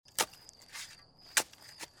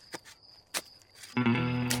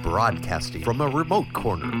Broadcasting from a remote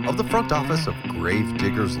corner of the front office of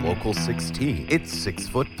Gravediggers Local 16, it's 6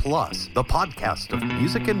 Foot Plus, the podcast of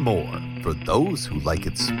music and more for those who like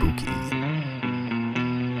it spooky.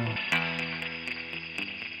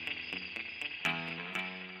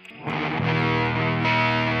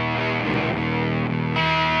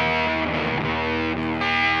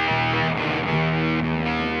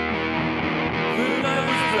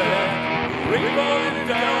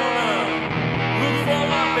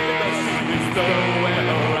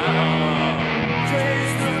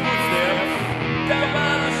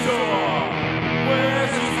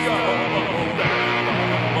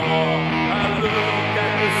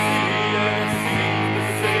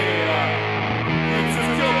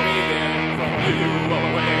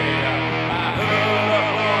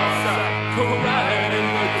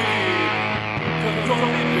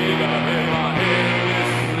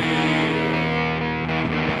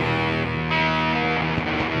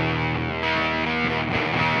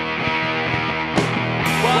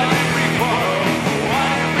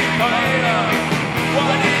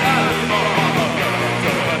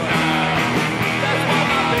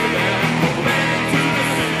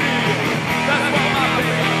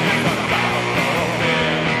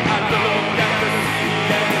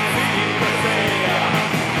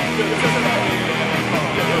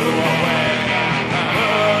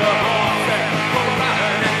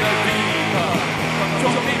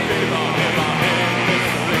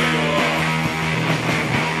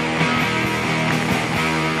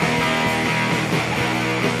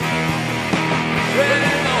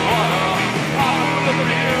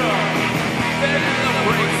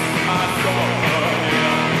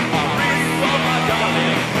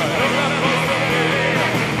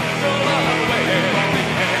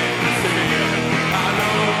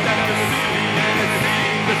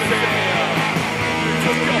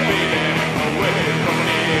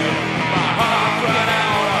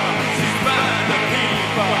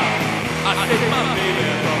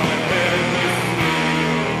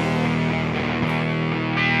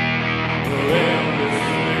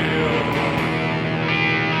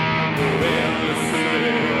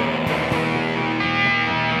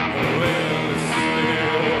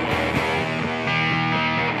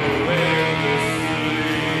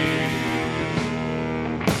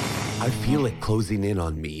 Closing in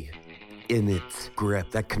on me in its grip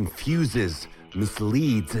that confuses,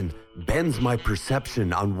 misleads, and bends my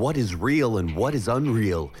perception on what is real and what is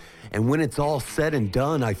unreal. And when it's all said and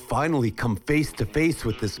done, I finally come face to face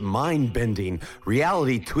with this mind-bending,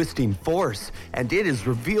 reality-twisting force, and it is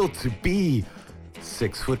revealed to be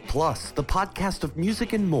 6 Foot Plus, the podcast of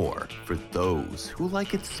music and more for those who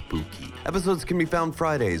like it spooky. Episodes can be found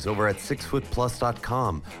Fridays over at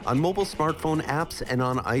 6footplus.com, on mobile smartphone apps, and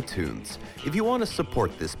on iTunes. If you want to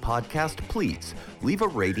support this podcast, please leave a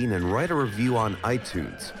rating and write a review on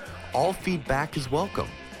iTunes. All feedback is welcome,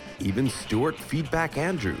 even Stuart Feedback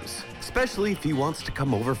Andrews, especially if he wants to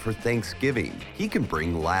come over for Thanksgiving. He can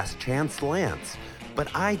bring Last Chance Lance,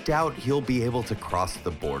 but I doubt he'll be able to cross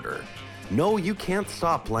the border. No, you can't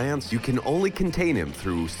stop Lance. You can only contain him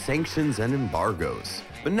through sanctions and embargoes.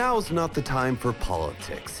 But now's not the time for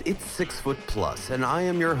politics. It's 6 Foot Plus, and I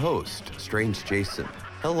am your host, Strange Jason.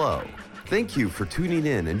 Hello. Thank you for tuning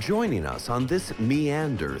in and joining us on this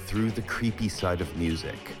meander through the creepy side of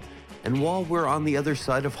music. And while we're on the other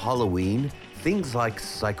side of Halloween, things like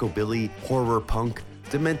psychobilly, horror punk,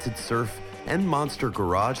 demented surf, and Monster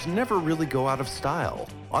Garage never really go out of style.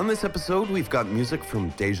 On this episode, we've got music from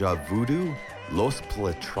Deja Voodoo, Los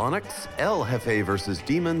Platronics, El Jefe vs.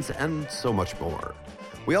 Demons, and so much more.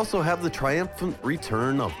 We also have the triumphant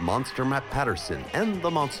return of Monster Matt Patterson and the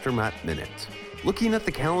Monster Matt Minute. Looking at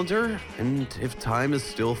the calendar, and if time is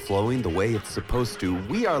still flowing the way it's supposed to,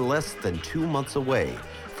 we are less than 2 months away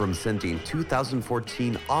from sending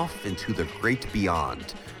 2014 off into the great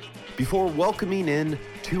beyond, before welcoming in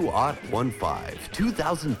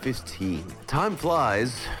 2015. Time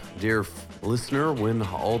flies, dear listener, when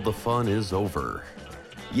all the fun is over.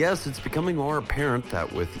 Yes, it's becoming more apparent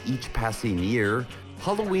that with each passing year,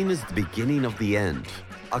 Halloween is the beginning of the end.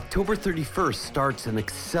 October 31st starts an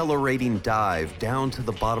accelerating dive down to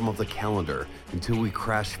the bottom of the calendar until we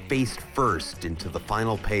crash face first into the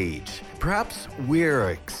final page. Perhaps we're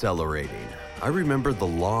accelerating. I remember the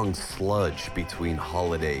long sludge between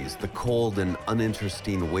holidays, the cold and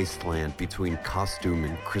uninteresting wasteland between costume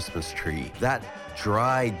and Christmas tree, that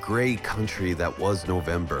dry, gray country that was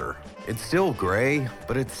November. It's still gray,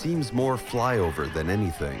 but it seems more flyover than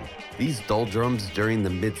anything. These doldrums during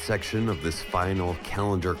the midsection of this final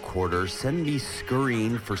calendar quarter send me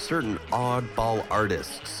scurrying for certain oddball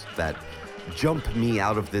artists that jump me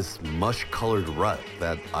out of this mush-colored rut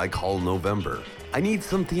that I call November. I need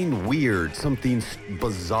something weird, something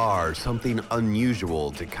bizarre, something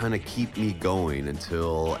unusual to kind of keep me going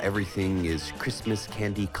until everything is Christmas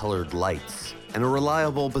candy-colored lights. And a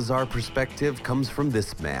reliable, bizarre perspective comes from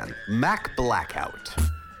this man, Mac Blackout.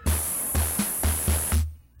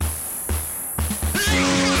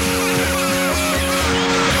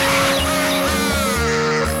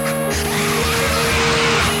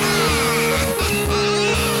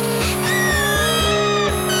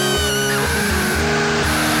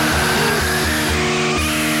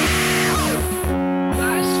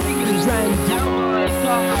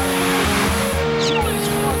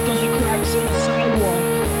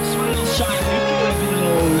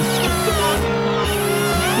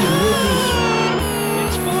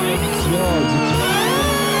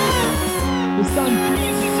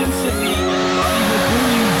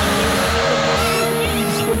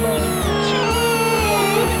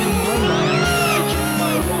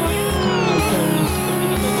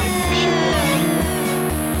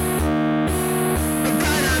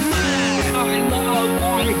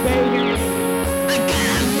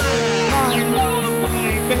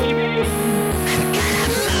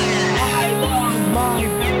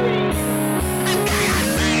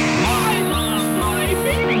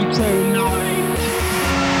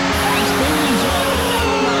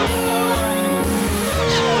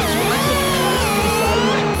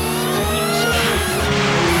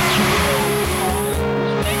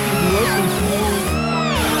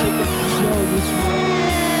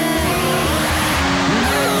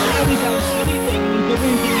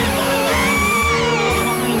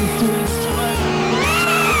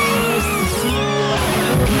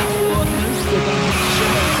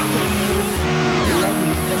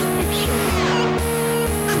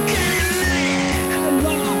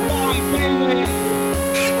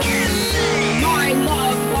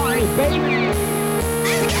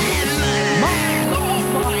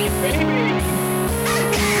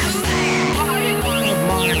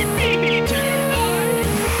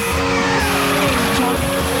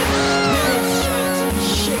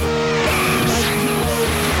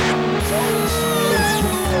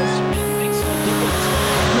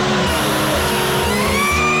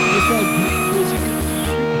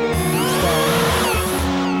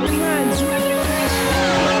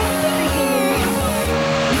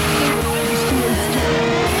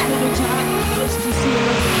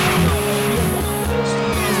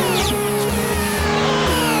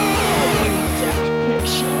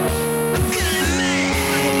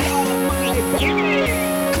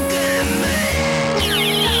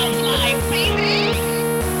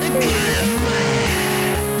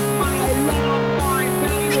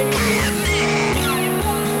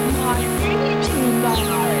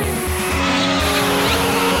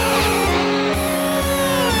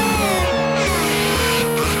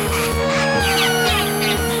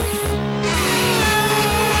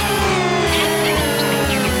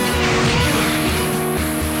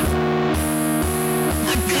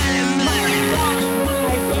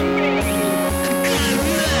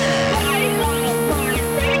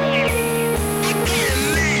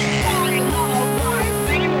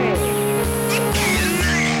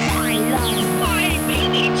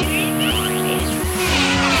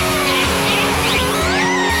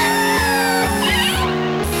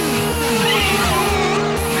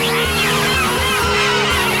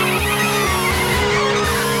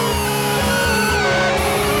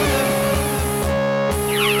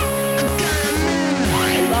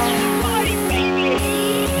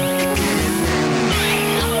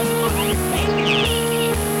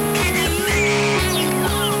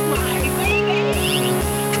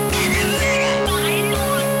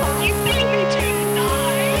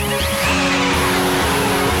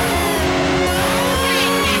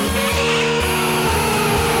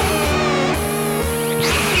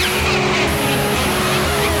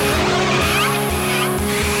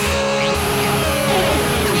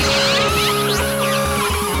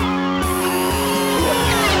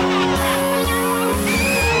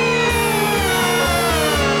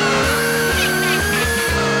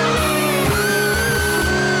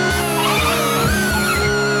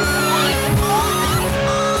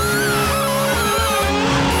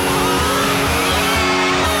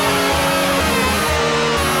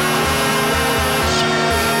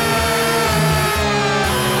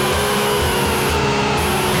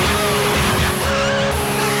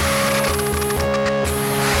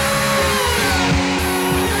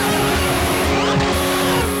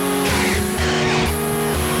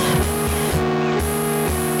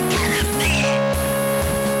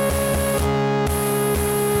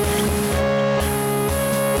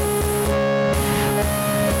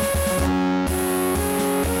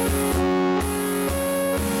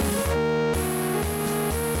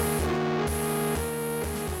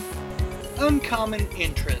 Uncommon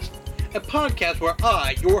Interest, a podcast where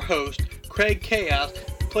I, your host, Craig Chaos,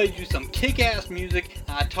 plays you some kick-ass music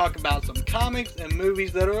and I talk about some comics and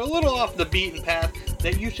movies that are a little off the beaten path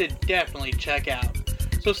that you should definitely check out.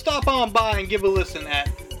 So stop on by and give a listen at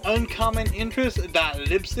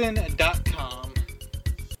uncommoninterest.libsyn.com.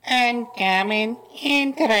 Uncommon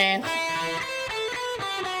Interest.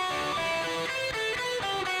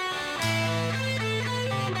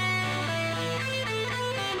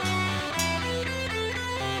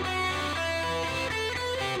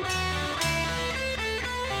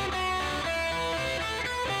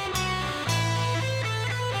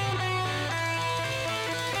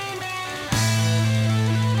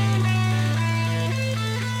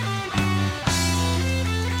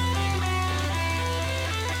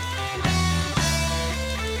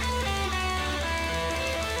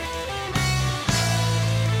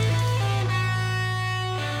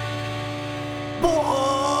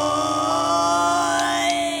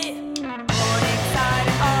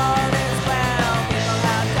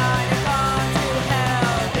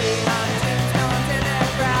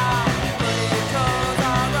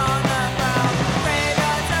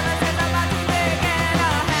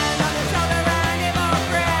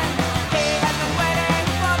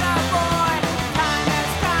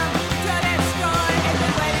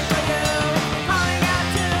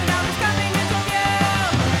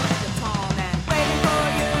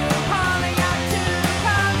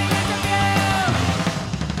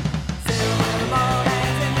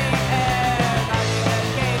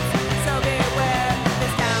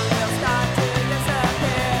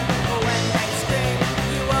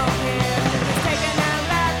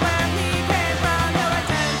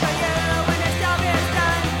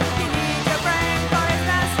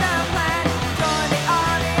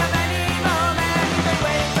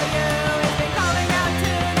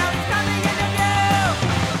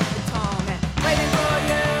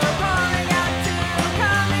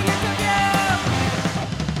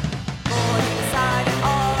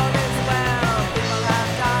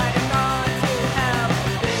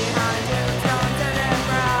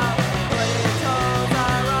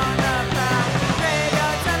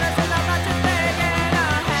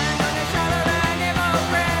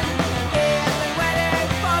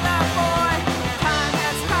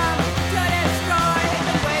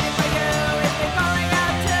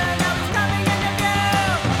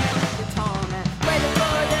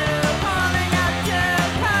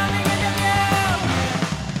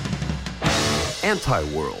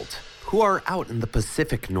 Anti-World, who are out in the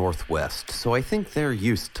Pacific Northwest, so I think they're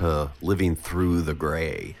used to living through the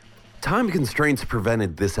gray. Time constraints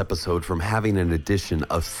prevented this episode from having an edition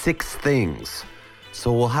of 6 Things,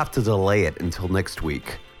 so we'll have to delay it until next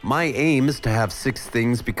week. My aim is to have 6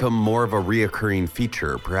 Things become more of a reoccurring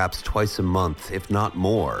feature, perhaps twice a month, if not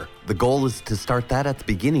more. The goal is to start that at the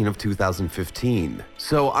beginning of 2015.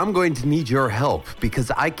 So I'm going to need your help because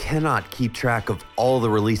I cannot keep track of all the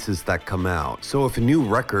releases that come out. So if a new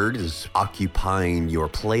record is occupying your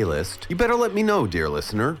playlist, you better let me know, dear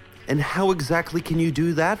listener. And how exactly can you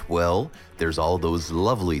do that? Well, there's all those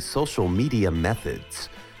lovely social media methods.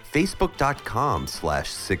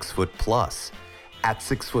 Facebook.com/6footplus. At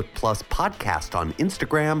 6footplus podcast on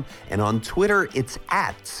Instagram, and on Twitter, it's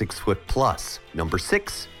at 6footplus. Number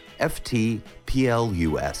 6,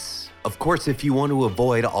 FTPLUS. Of course, if you want to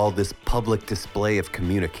avoid all this public display of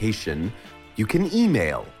communication, you can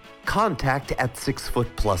email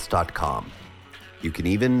contact@6footplus.com. You can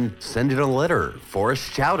even send in a letter for a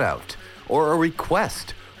shout out or a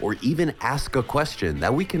request, or even ask a question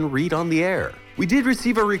that we can read on the air. We did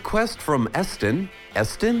receive a request from Eston.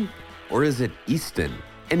 Eston? Or is it Easton?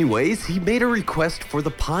 Anyways, he made a request for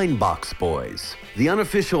the Pine Box Boys. The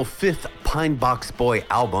unofficial 5th Pine Box Boy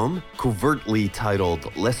album, covertly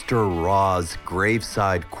titled Lester Raw's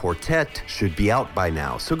Graveside Quartet, should be out by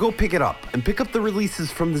now, so go pick it up. And pick up the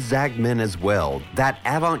releases from the Zagmen as well, that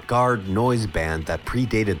avant-garde noise band that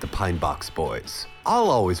predated the Pine Box Boys. I'll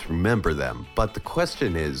always remember them, but the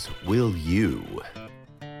question is, will you?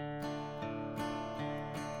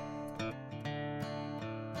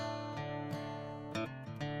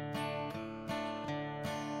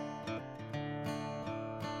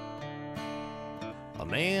 A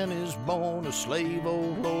man is born a slave,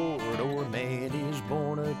 oh Lord, or a man is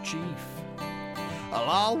born a chief. I'll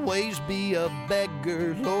always be a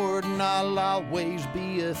beggar, Lord, and I'll always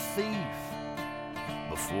be a thief.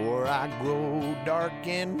 Before I grow dark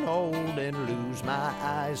and old and lose my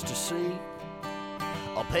eyes to see,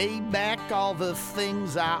 I'll pay back all the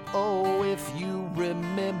things I owe if you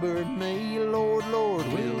remember me. Lord, Lord,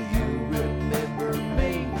 will you remember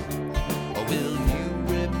me? Or will you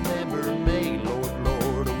remember me? Lord,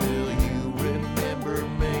 Lord, will you remember me?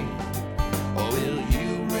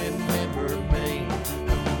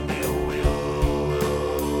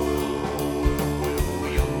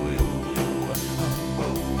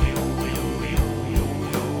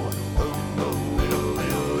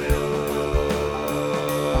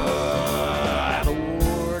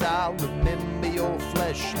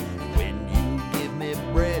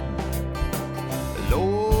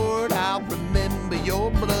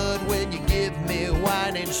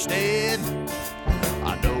 instead.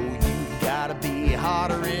 I know you gotta be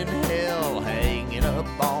hotter in hell hanging up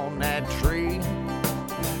on that tree.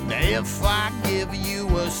 Now if I give you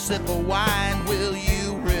a sip of wine, will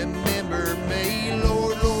you remember me?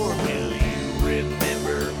 Lord, Lord, will you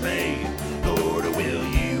remember me? Lord, will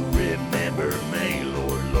you remember me?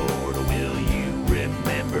 Lord, Lord, will you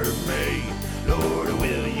remember me? Lord,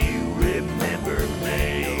 will you remember me?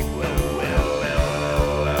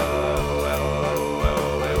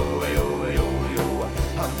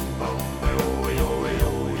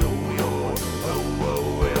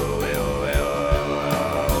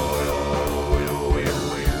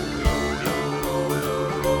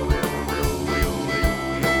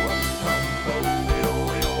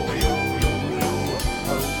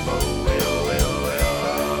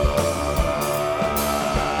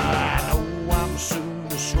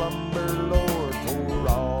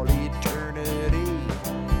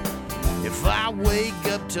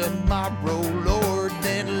 Tomorrow, Lord,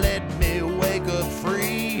 then let me wake up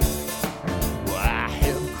free. Well, I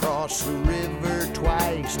have crossed the river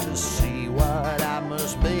twice to see what I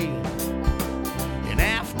must be. And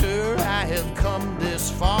after I have come this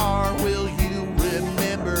far, will you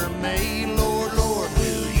remember me? Lord, Lord,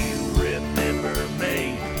 will you remember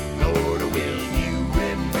me? Lord, will you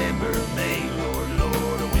remember me? Lord,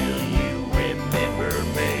 Lord, will you remember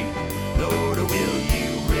me? Lord, will you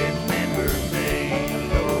remember me?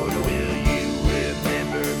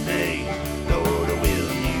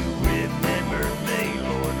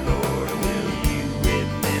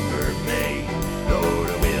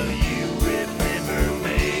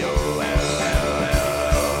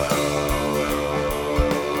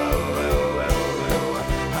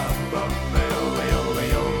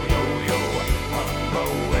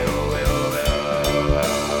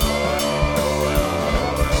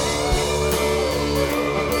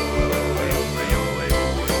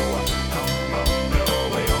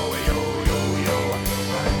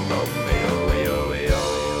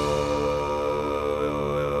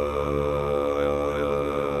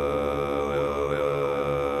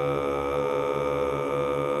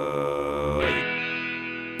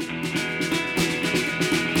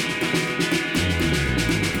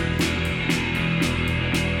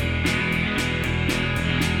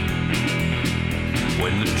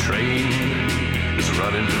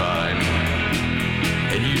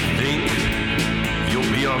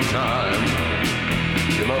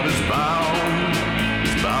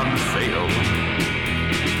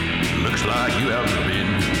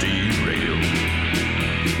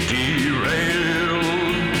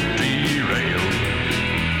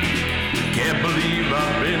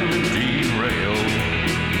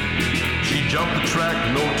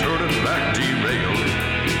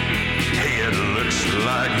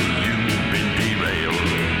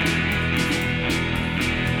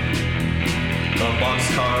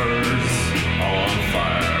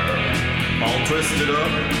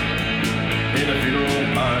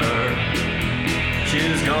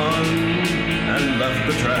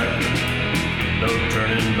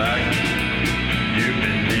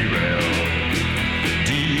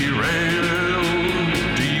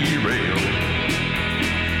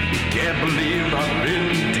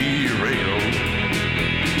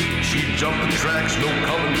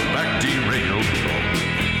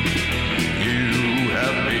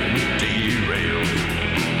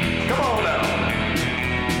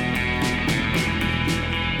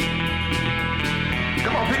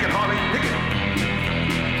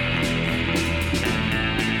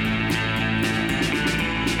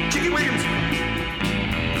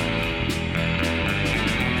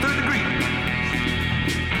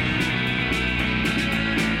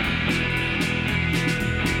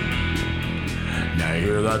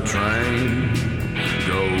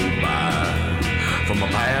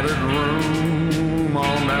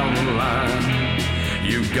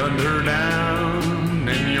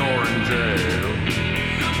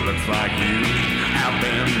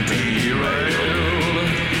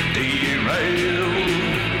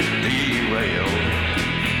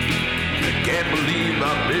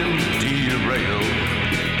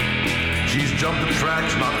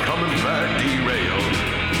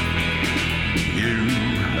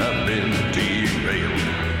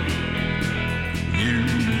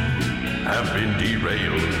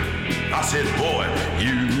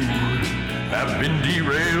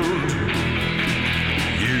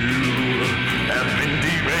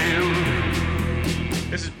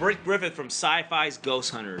 This is Britt Griffith from Sci-Fi's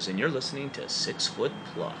Ghost Hunters, and you're listening to 6 Foot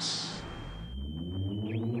Plus.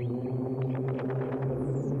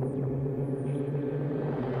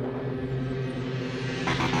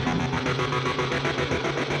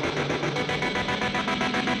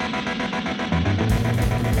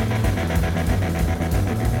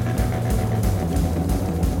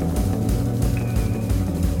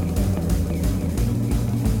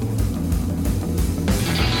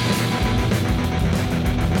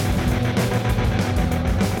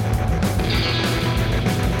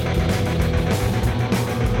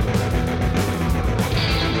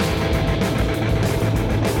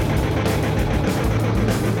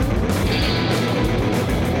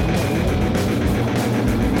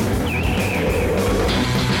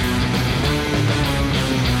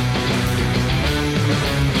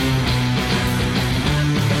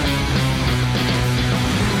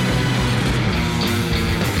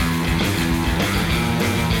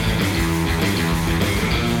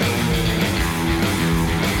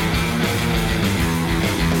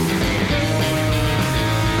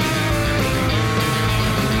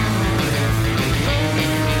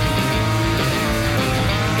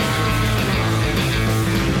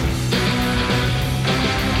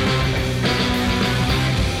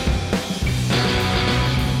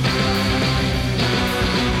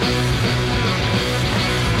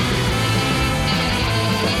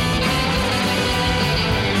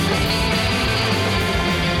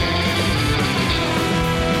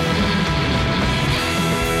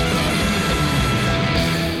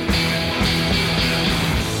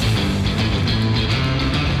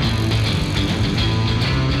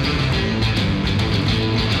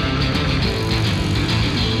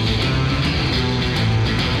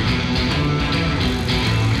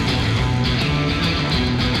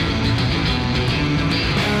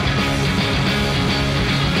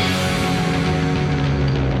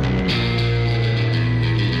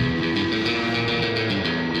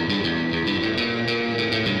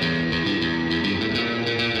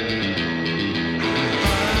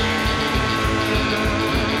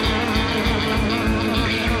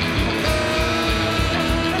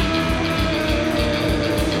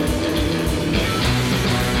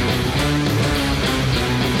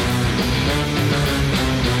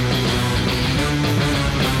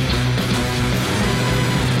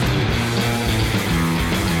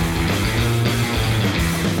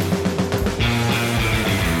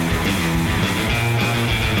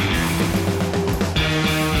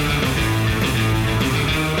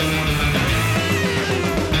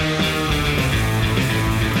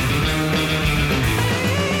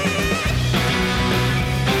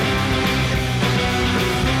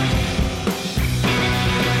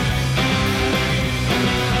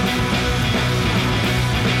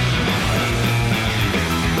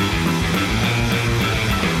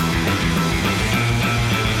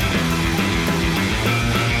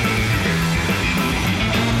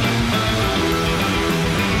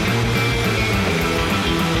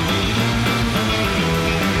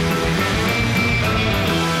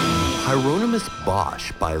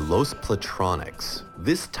 Bosch by Los Platronics.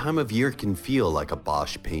 This time of year can feel like a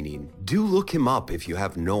Bosch painting. Do look him up if you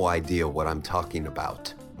have no idea what I'm talking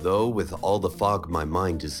about. Though with all the fog my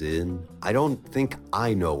mind is in, I don't think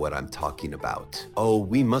I know what I'm talking about. Oh,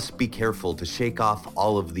 we must be careful to shake off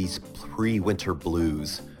all of these pre-winter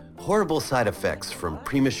blues. Horrible side effects from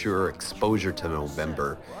premature exposure to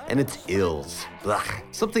November and its ills. Blah.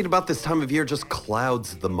 Something about this time of year just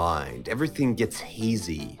clouds the mind. Everything gets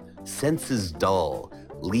hazy. Senses dull,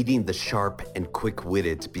 leading the sharp and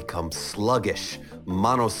quick-witted to become sluggish,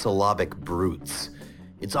 monosyllabic brutes.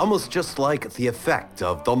 It's almost just like the effect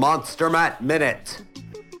of the Monster Matt Minute.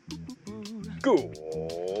 Good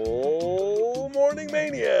morning,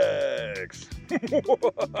 maniacs!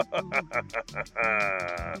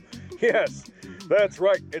 Yes, that's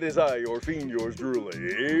right. It is I, your fiend, yours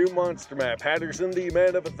truly, Monster Matt Patterson, the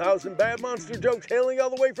man of 1,000 bad monster jokes, hailing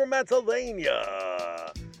all the way from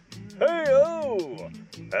Mattylania. Hey-o!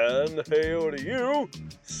 And hey-o to you,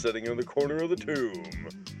 sitting in the corner of the tomb,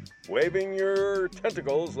 waving your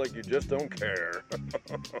tentacles like you just don't care.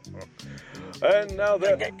 And now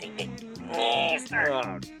that... Oh,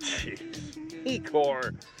 jeez.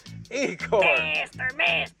 Igor! Igor,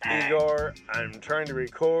 I'm trying to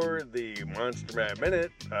record the Monster Matt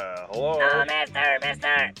Minute. Hello? Oh,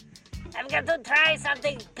 mister. I've got to try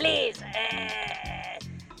something, please.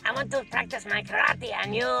 I want to practice my karate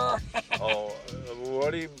on you. Oh, what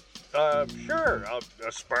do you... Sure,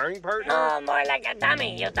 a sparring partner? Oh, more like a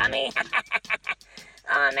dummy, you dummy.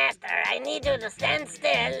 Oh, master, I need you to stand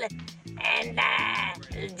still and,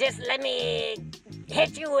 just let me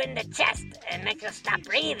hit you in the chest and make you stop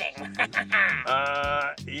breathing.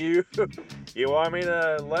 You want me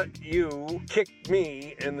to let you kick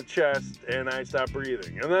me in the chest and I stop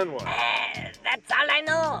breathing, and then what? That's all I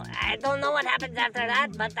know. I don't know what happens after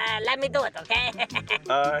that, but, let me do it, okay?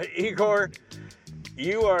 Igor,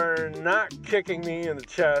 you are not kicking me in the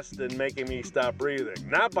chest and making me stop breathing.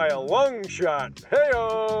 Not by a long shot.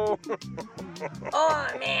 Hey-o! Oh,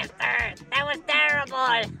 master, that was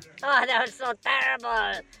terrible. Oh, that was so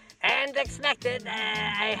terrible. And expected,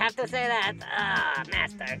 I have to say that.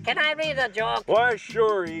 Master, can I read a joke? Why,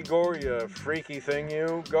 sure, Igor, you freaky thing,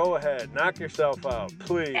 you. Go ahead, knock yourself out,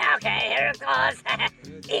 please. Okay, here it goes.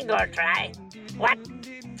 Igor, try. What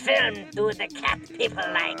film do the cat people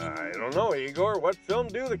like? I don't know, Igor. What film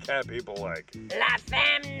do the cat people like? La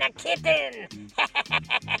Femme na Kitten.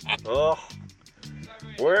 Ugh.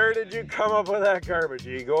 Where did you come up with that garbage,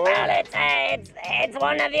 Igor? Well, it's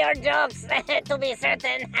one of your jokes, to be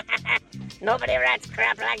certain. Nobody writes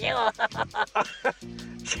crap like you.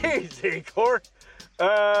 Jeez, Igor.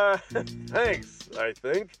 Thanks, I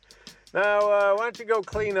think. Now, why don't you go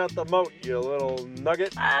clean out the moat, you little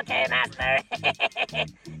nugget? Okay, master.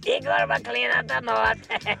 Igor will clean out the moat.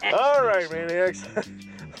 All right, maniacs.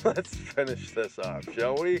 Let's finish this off,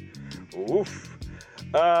 shall we? Oof.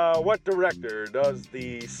 What director does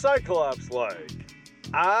the Cyclops like?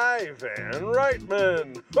 Ivan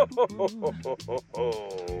Reitman.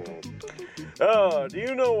 Oh, do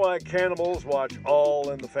you know why cannibals watch All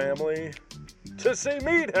in the Family? To see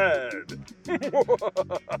Meathead.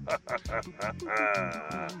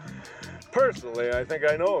 Personally, I think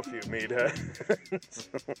I know a few meatheads.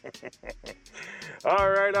 All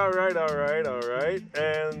right.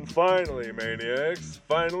 And finally, maniacs,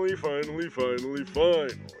 finally,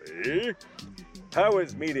 how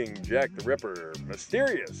is meeting Jack the Ripper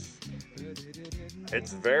mysterious?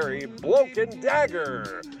 It's very bloke and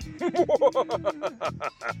dagger.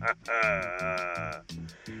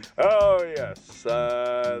 Oh, yes.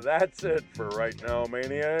 That's it for right now,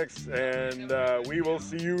 maniacs. And we will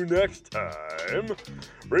see you next time.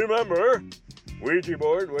 Remember, Ouija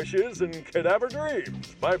board wishes and cadaver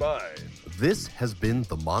dreams. Bye-bye. This has been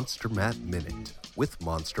the Monster Matt Minute with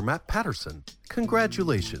Monster Matt Patterson.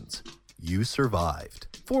 Congratulations. You survived.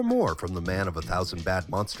 For more from the man of 1,000 bad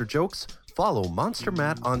monster jokes, follow Monster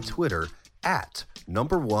Matt on Twitter at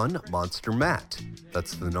 #1 Monster Matt.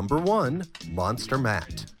 That's the #1 Monster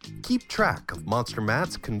Matt. Keep track of Monster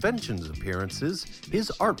Matt's conventions appearances,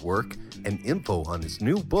 his artwork, and info on his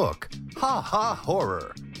new book, Ha Ha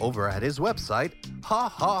Horror, over at his website, Ha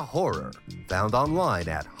Ha Horror, found online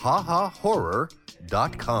at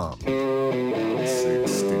hahahorror.com.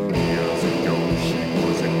 16 years ago, she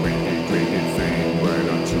was a creepy thing, but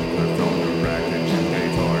I took her from the wreckage and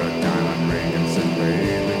gave her a diamond ring and said,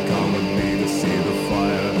 baby, come with me to see the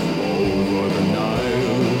fire over the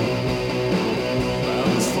Nile. I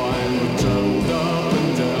was fine, but traveled up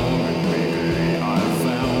and down, and quickly I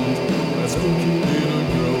found a spooky little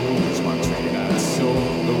girl was my train I saw,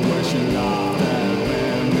 the way she laughed at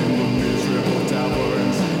men in the miserable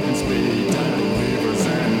taverns and speed died away.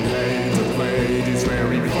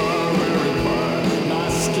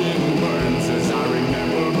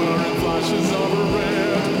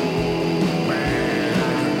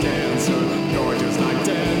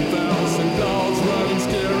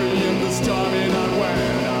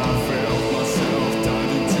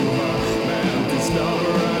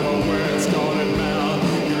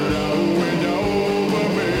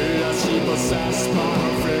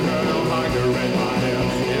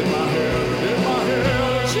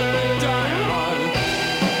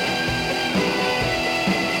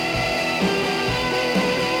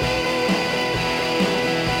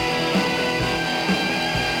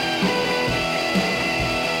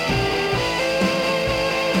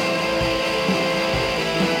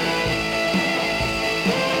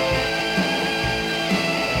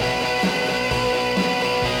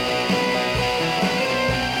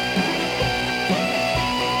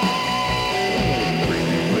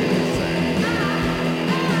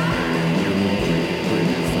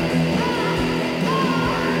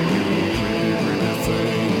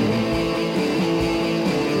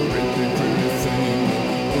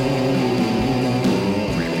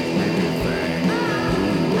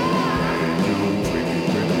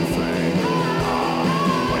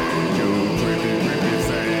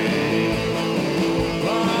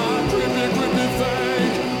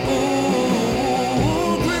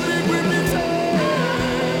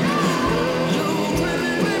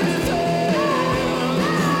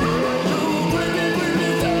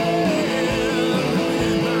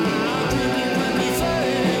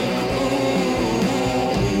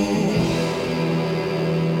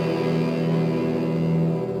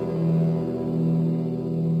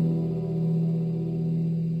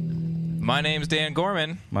 name's Dan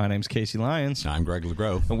Gorman. My name's Casey Lyons. I'm Greg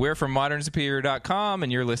LeGros. And we're from ModernSuperior.com,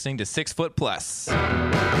 and you're listening to 6 Foot Plus.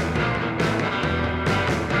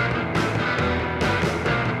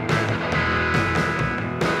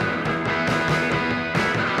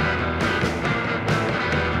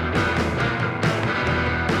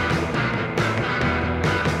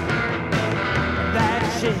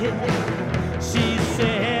 She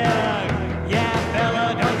said, yeah,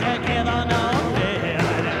 fella, don't you give her no bed.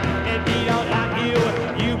 If he don't like you,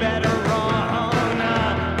 you better run.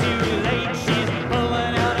 Too late, she's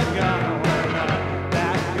pulling out a gun.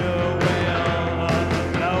 That girl will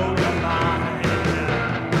blow your mind.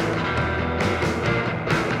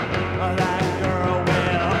 That girl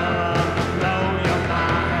will blow your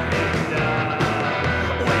mind.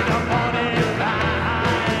 When the morning's fine.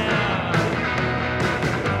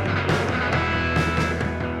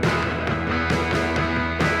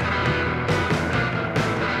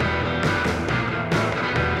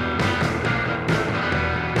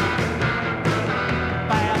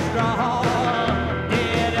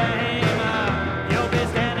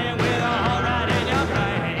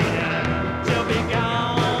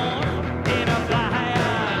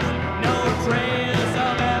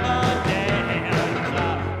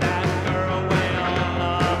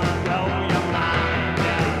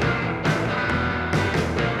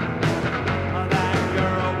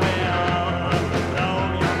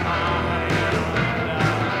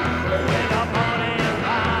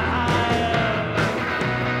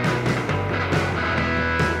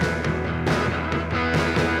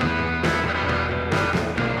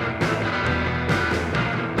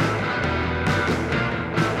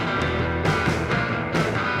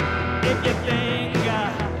 If you think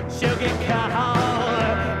she'll get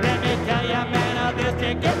caught, let me tell you, man, this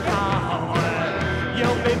to get caught.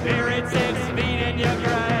 You'll be buried 6 feet in your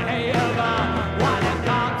grave while the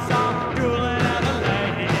cops are drooling at the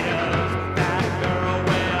legs. That girl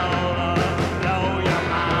will blow your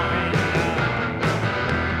mind.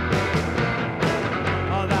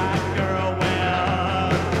 Oh, that girl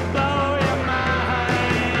will blow your mind.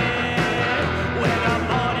 When the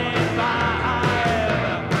morning's fine.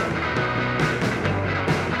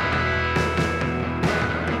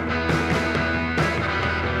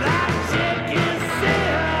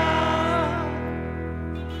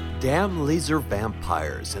 Damn Laser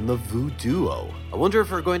Vampires and the Voodoo-O. I wonder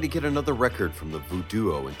if we're going to get another record from the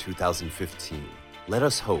Voodoo-O in 2015. Let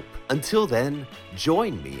us hope. Until then,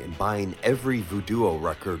 join me in buying every Voodoo-O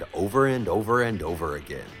record over and over and over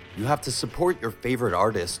again. You have to support your favorite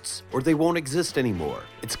artists or they won't exist anymore.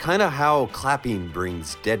 It's kind of how clapping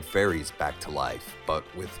brings dead fairies back to life, but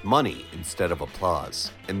with money instead of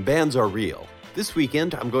applause. And bands are real. This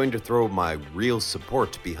weekend, I'm going to throw my real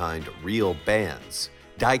support behind real bands.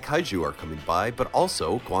 Daikaiju are coming by, but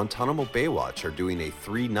also Guantanamo Baywatch are doing a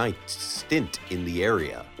 3-night stint in the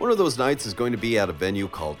area. One of those nights is going to be at a venue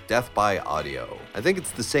called Death by Audio. I think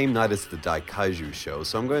it's the same night as the Daikaiju show,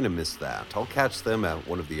 so I'm going to miss that. I'll catch them at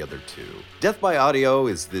one of the other two. Death by Audio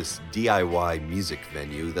is this DIY music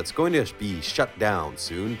venue that's going to be shut down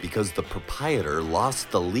soon because the proprietor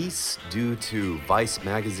lost the lease due to Vice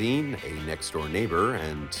Magazine, a next-door neighbor,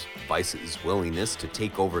 and Vice's willingness to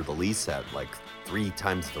take over the lease at 3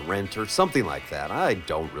 times the rent or something like that. I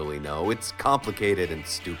don't really know. It's complicated and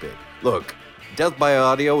stupid. Look, Death by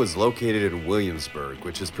Audio is located in Williamsburg,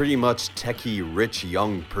 which is pretty much techie, rich,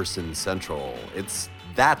 young person central.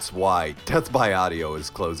 That's why Death by Audio is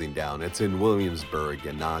closing down. It's in Williamsburg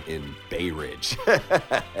and not in Bay Ridge.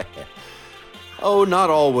 Oh, not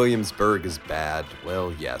all Williamsburg is bad.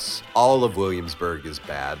 Well, yes, all of Williamsburg is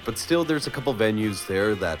bad, but still there's a couple venues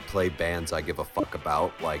there that play bands I give a fuck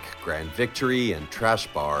about, like Grand Victory and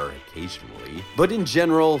Trash Bar occasionally. But in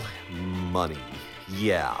general, money.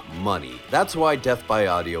 Yeah, money. That's why Death by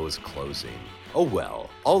Audio is closing. Oh well,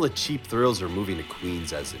 all the cheap thrills are moving to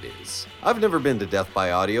Queens as it is. I've never been to Death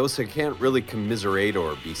by Audio, so I can't really commiserate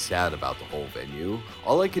or be sad about the whole venue.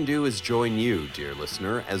 All I can do is join you, dear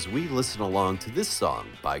listener, as we listen along to this song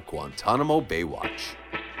by Guantanamo Baywatch.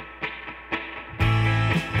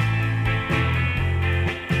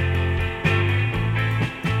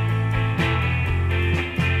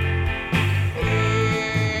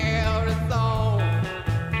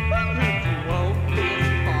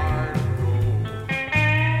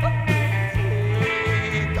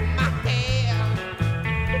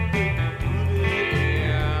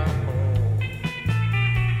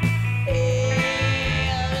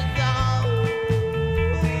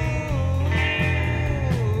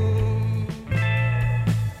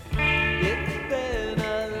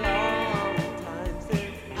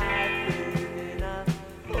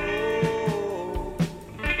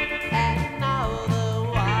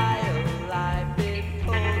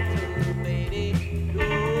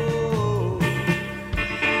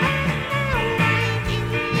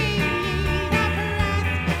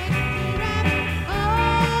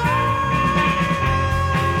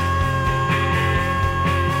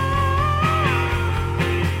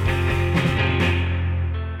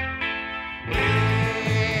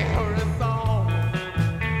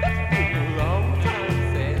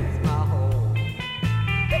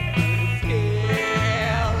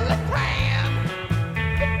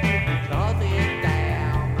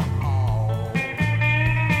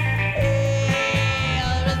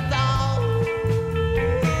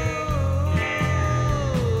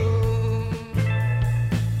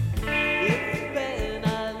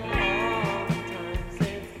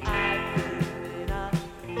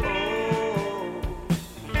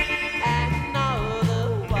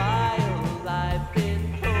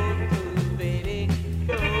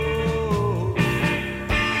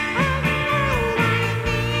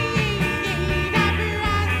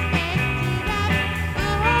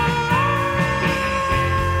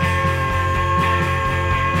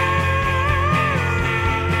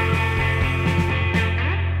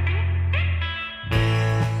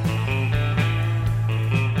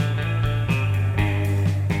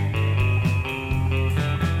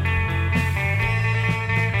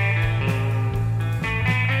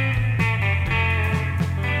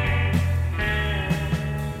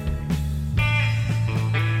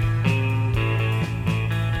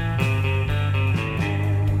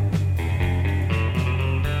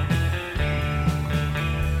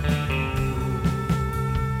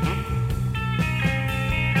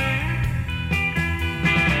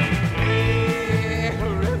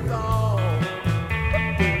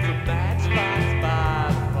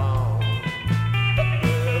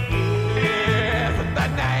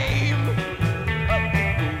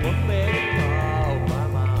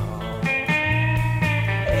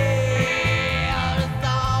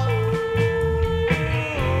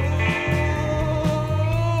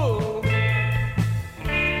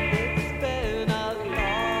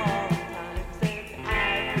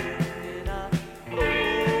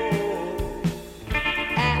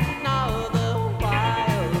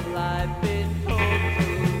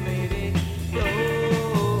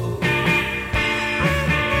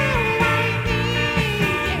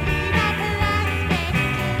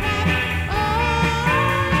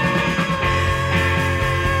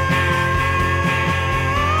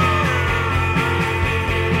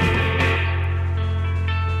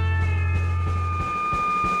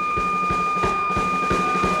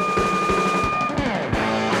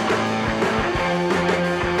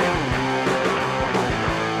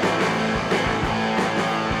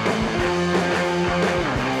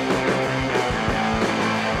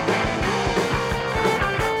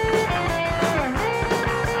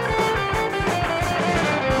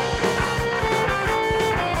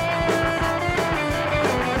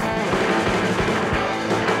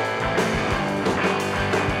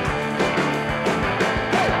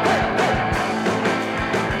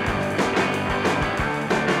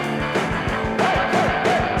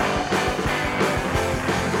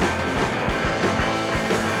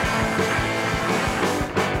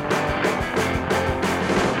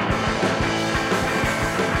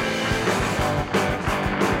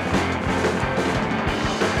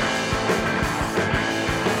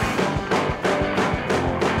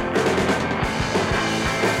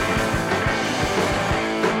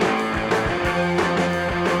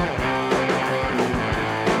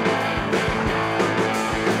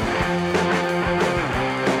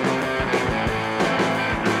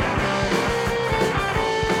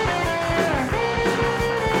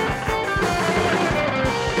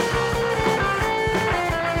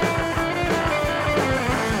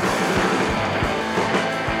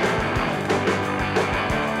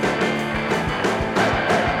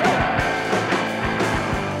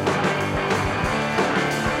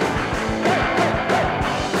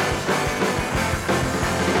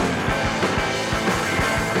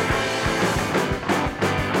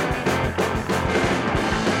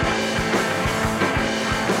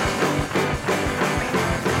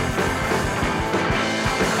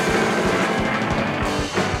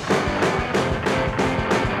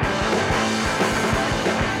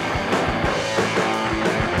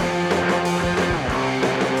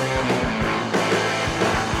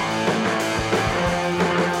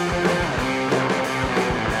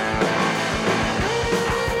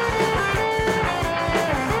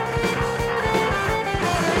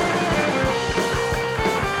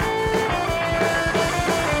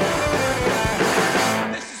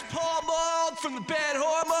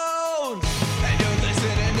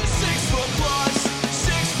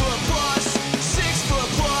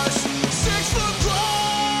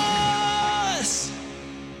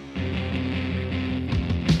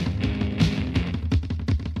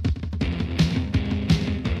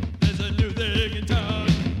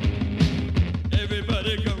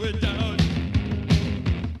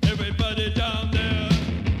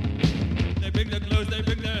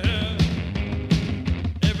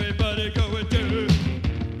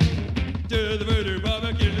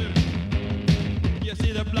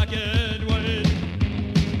 black and white,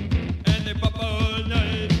 and they pop all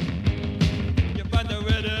night. You find the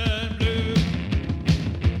red and blue,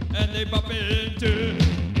 and they pop in too.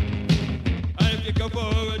 And if you go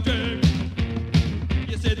for a drink,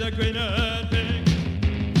 you see the green and pink.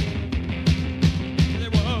 They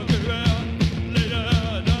walk around late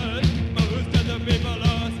at night. Most of the people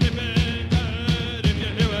are sleeping tight. If you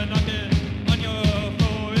hear a knocking on your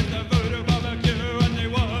floor, it's the Voodoo Barbecue, and they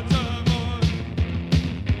want some more.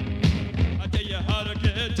 I tell you how to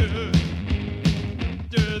get to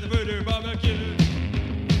the Voodoo Barbecue.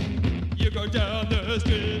 You go down the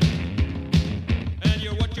street and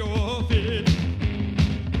you watch your feet.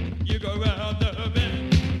 You go round the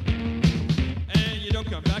bend and you don't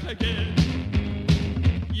come back again.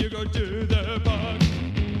 You go to the park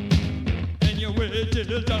and you wait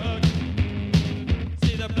till dark.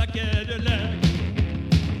 See the black Cadillac,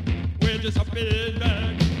 we're just hopping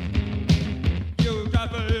back. You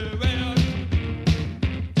drive around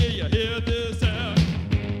till you hear the sound,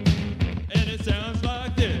 and it sounds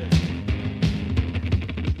like this.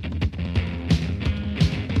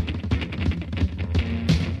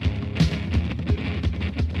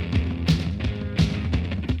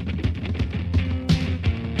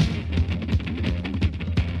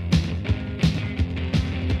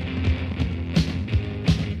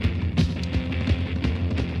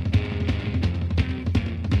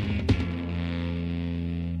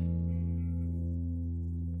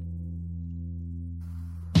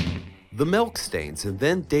 The Milk Stains, and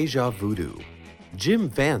then Deja Voodoo. Jim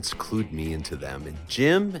Vance clued me into them, and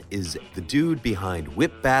Jim is the dude behind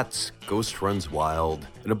Whip Bats, Ghost Runs Wild,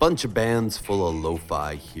 and a bunch of bands full of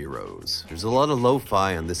lo-fi heroes. There's a lot of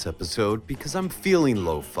lo-fi on this episode because I'm feeling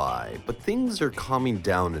lo-fi, but things are calming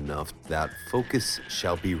down enough that focus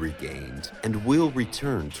shall be regained, and we'll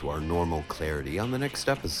return to our normal clarity on the next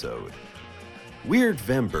episode.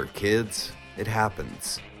 Weirdvember, kids. It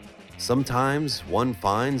happens. Sometimes one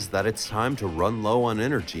finds that it's time to run low on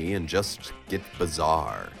energy and just get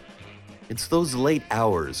bizarre. It's those late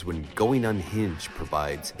hours when going unhinged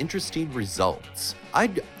provides interesting results.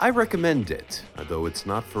 I recommend it, although it's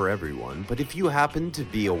not for everyone, but if you happen to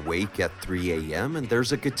be awake at 3 a.m. and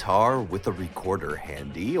there's a guitar with a recorder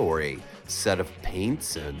handy, or a set of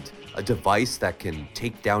paints and a device that can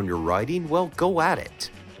take down your writing, well, go at it.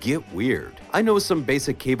 Get weird. I know some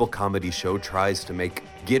basic cable comedy show tries to make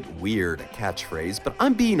 "get weird" a catchphrase, but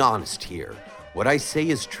I'm being honest here. What I say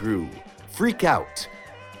is true. Freak out.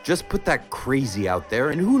 Just put that crazy out there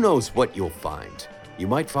and who knows what you'll find. You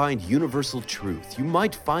might find universal truth. You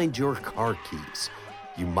might find your car keys.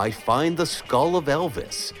 You might find the skull of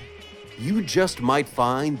Elvis. You just might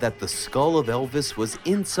find that the skull of Elvis was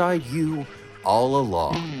inside you all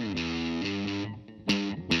along.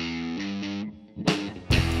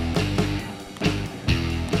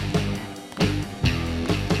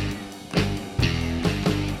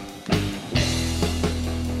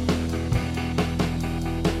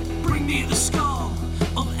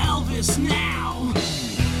 Now.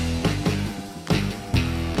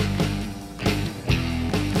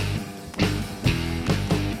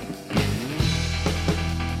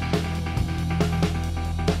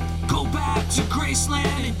 Go back to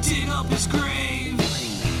Graceland and dig up his grave.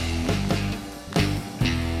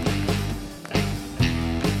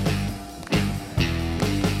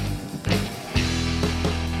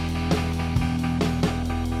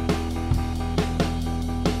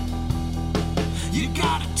 You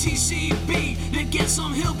got a TCB to get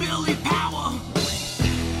some hillbilly power.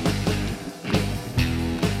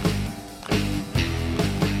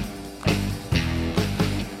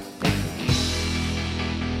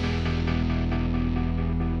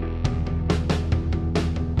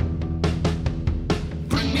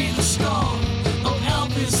 Bring me the skull of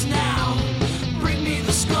Elvis now. Bring me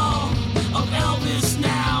the skull of Elvis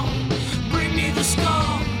now. Bring me the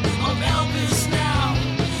skull of Elvis now.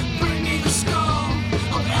 Bring me the skull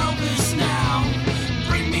of Elvis now.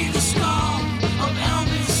 Bring me the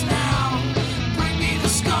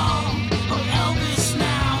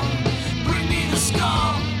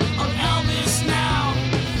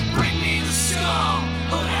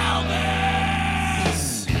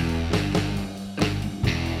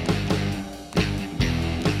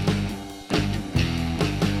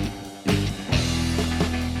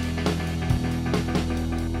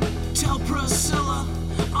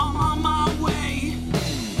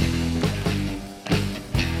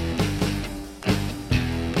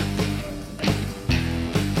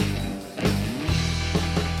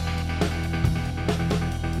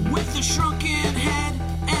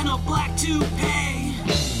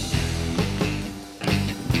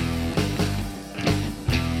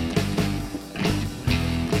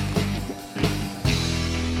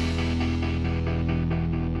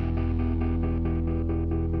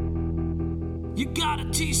got a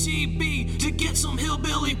TCB to get some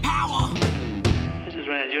hillbilly power. Mrs.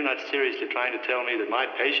 Rand, you're not seriously trying to tell me that my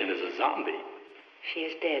patient is a zombie. She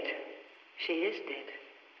is dead. She is dead.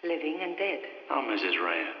 Living and dead. Oh, Mrs.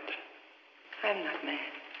 Rand. I'm not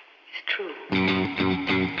mad. It's true.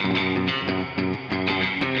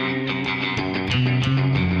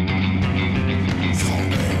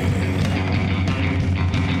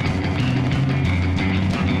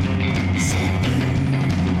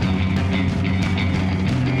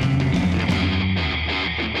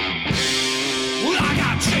 Well, I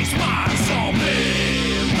got chased by a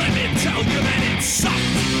zombie. Let me tell you that it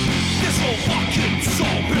sucked. This whole fucking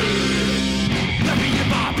zombie. Let me in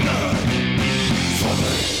my blood.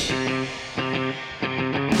 Zombie.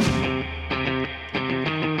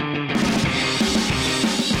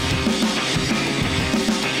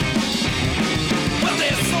 Well,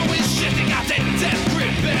 there's always shit that got that death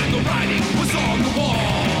grip and the writing was on the wall.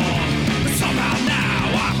 But somehow now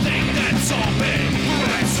I think that zombie will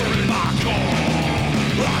answer in my call.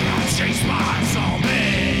 I got chased by a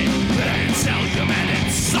zombie. Let me tell you, man, it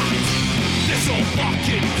sucked. This old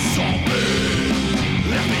fucking zombie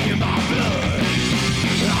left me in my blood.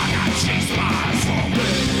 I got chased by a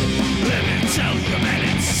zombie. Let me tell you, man,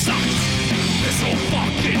 it sucked. This old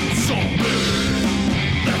fucking zombie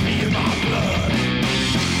left me in my blood.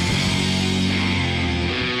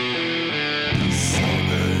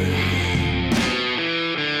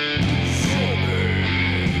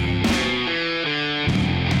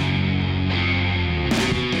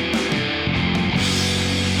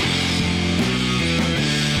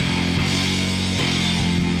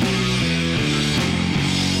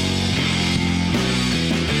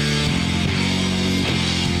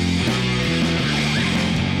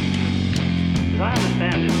 As I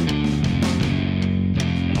understand it,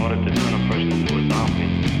 in order to turn a person into a zombie,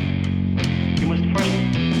 you must first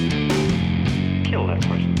kill that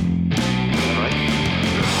person. Is that right?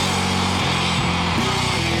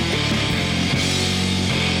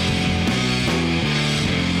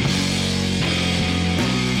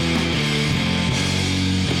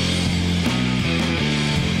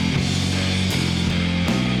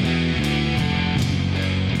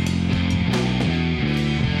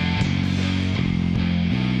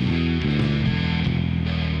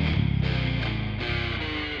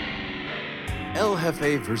 El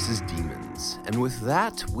Jefe versus Demons. And with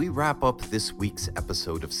that, we wrap up this week's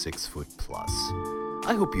episode of 6 Foot Plus.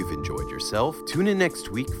 I hope you've enjoyed yourself. Tune in next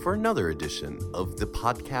week for another edition of the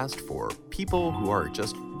podcast for people who are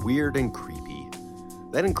just weird and creepy.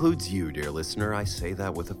 That includes you, dear listener. I say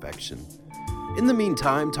that with affection. In the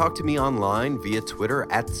meantime, talk to me online via Twitter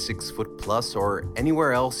at 6 Foot Plus or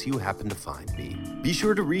anywhere else you happen to find me. Be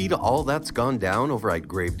sure to read all that's gone down over at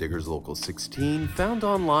Gravediggers Local 16, found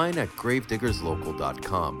online at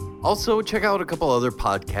gravediggerslocal.com. Also, check out a couple other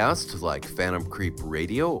podcasts like Phantom Creep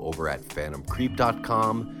Radio over at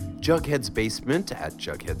phantomcreep.com, Jughead's Basement at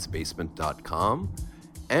jugheadsbasement.com,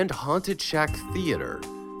 and Haunted Shack Theater.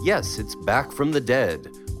 Yes, it's back from the dead.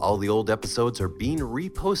 All the old episodes are being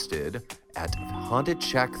reposted at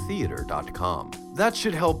hauntedshacktheater.com. That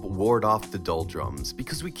should help ward off the doldrums,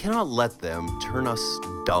 because we cannot let them turn us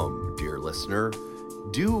dumb, dear listener.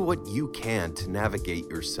 Do what you can to navigate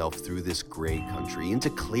yourself through this gray country into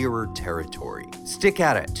clearer territory. Stick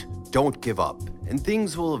at it. Don't give up, and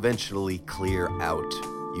things will eventually clear out.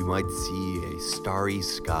 You might see a starry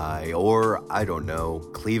sky, or, I don't know,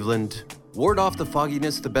 Cleveland. Ward off the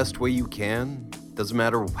fogginess the best way you can. Doesn't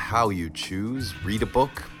matter how you choose. Read a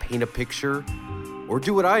book, paint a picture, or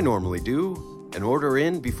do what I normally do and order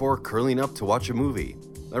in before curling up to watch a movie.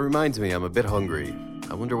 That reminds me, I'm a bit hungry.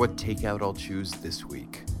 I wonder what takeout I'll choose this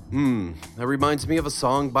week. That reminds me of a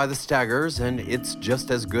song by the Staggers, and it's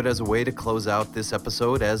just as good as a way to close out this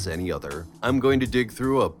episode as any other. I'm going to dig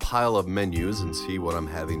through a pile of menus and see what I'm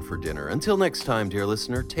having for dinner. Until next time, dear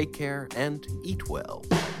listener, take care and eat well.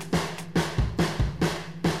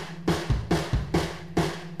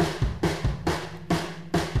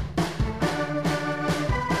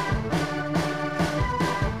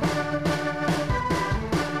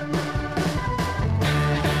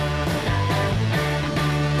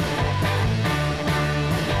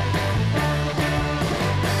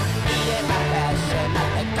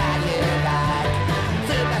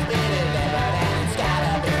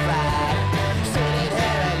 Sitting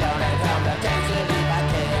here alone and come potentially back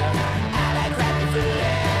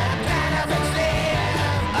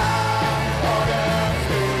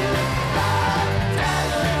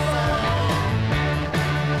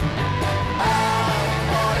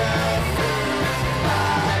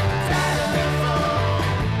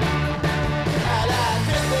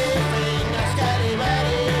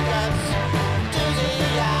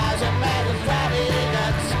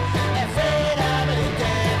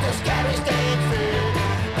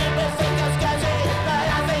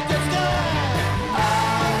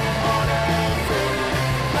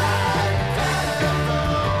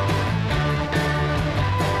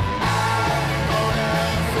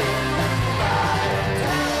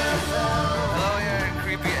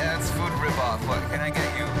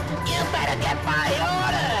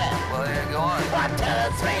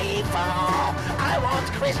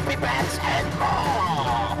crispy pants, and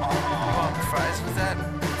more. Fries, was that?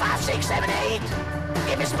 5, 6, 7, 8.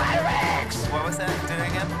 Give me Spider Rex. What was that? Do it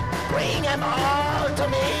again? Bring them all to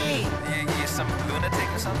me. You some lunatic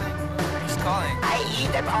or something? Who's calling? I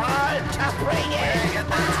eat them all. Just bring it. Where you get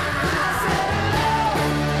that?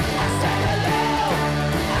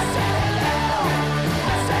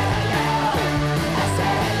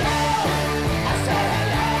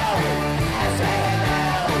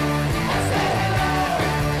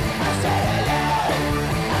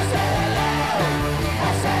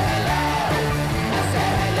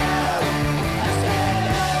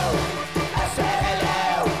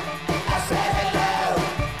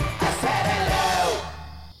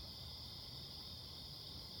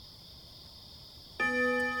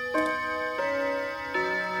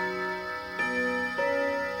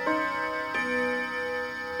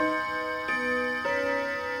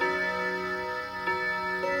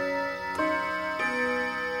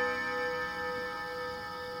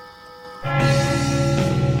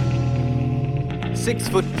 Six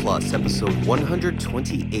Foot Plus, episode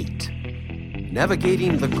 128,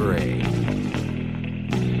 Navigating the Gray.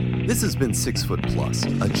 This has been 6 Foot Plus,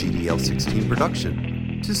 a GDL 16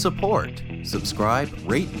 production. To support, subscribe,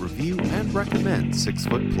 rate, review, and recommend 6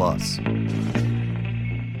 Foot Plus.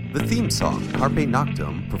 The theme song, Carpe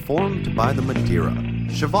Noctem, performed by the Madeira.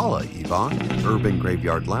 Shivala, Yvonne. Urban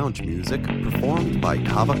Graveyard Lounge music, performed by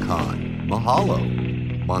Kava Khan. Mahalo.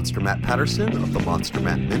 Monster Matt Patterson of the Monster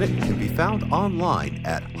Matt Minute can be found online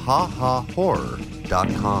at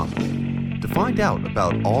hahahorror.com. To find out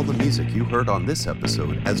about all the music you heard on this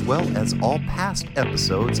episode, as well as all past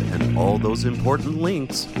episodes and all those important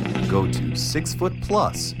links, go to 6 Foot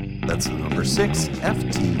Plus, that's the number 6,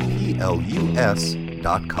 FTPLUS.com.